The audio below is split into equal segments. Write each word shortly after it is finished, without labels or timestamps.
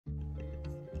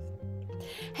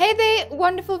Hey there,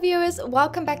 wonderful viewers.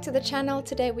 Welcome back to the channel.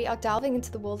 Today we are delving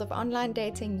into the world of online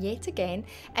dating yet again,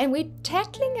 and we're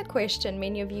tackling a question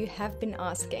many of you have been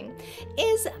asking.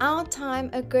 Is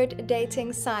OurTime a good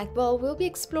dating site? Well, we'll be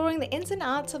exploring the ins and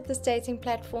outs of this dating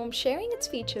platform, sharing its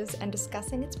features and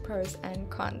discussing its pros and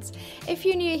cons. If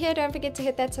you're new here, don't forget to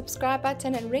hit that subscribe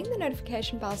button and ring the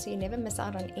notification bell so you never miss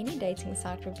out on any dating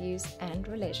site reviews and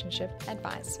relationship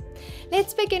advice.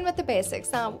 Let's begin with the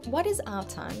basics. Now, what is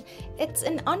OurTime? It's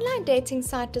an online dating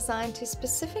site designed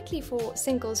specifically for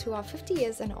singles who are 50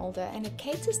 years and older, and it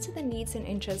caters to the needs and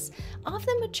interests of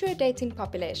the mature dating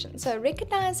population. So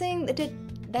recognizing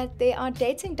that there are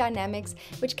dating dynamics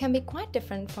which can be quite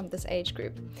different from this age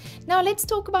group. Now let's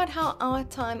talk about how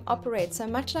OurTime operates. So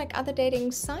much like other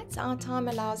dating sites,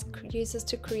 OurTime allows users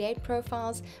to create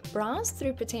profiles, browse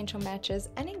through potential matches,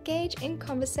 and engage in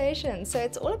conversations. So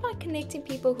it's all about connecting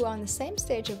people who are on the same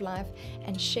stage of life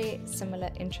and share similar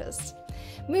interests.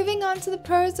 Moving on to the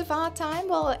pros of OurTime.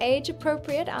 Well, age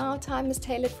appropriate. OurTime is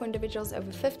tailored for individuals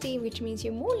over 50, which means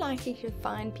you're more likely to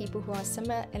find people who are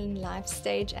similar in life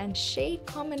stage and share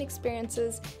common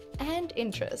experiences and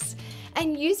interests.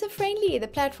 And user-friendly. The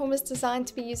platform is designed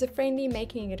to be user-friendly,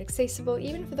 making it accessible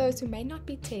even for those who may not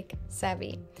be tech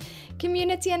savvy.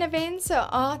 Community and events. So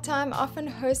OurTime often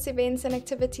hosts events and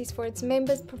activities for its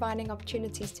members, providing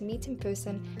opportunities to meet in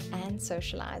person and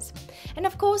socialize. And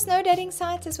of course, no dating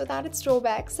site is without its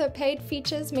drawbacks. So paid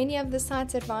features. Many of the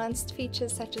site's advanced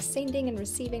features such as sending and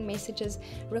receiving messages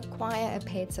require a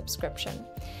paid subscription.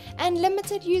 And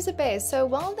limited user base. So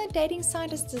while the dating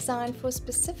site is designed for a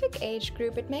specific age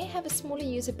group, it may have a smaller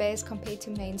user base compared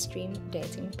to mainstream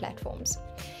dating platforms.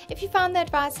 If you found the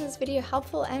advice in this video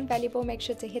helpful and valuable, make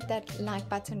sure to hit that like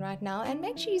button right now, and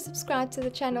make sure you subscribe to the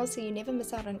channel so you never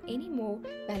miss out on any more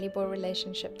valuable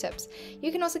relationship tips.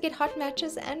 You can also get hot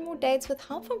matches and more dates with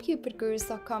help from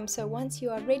cupidgurus.com. So once you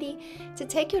are ready to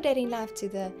take your dating life to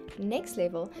the next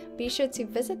level, be sure to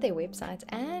visit their website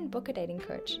and book a dating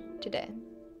coach today.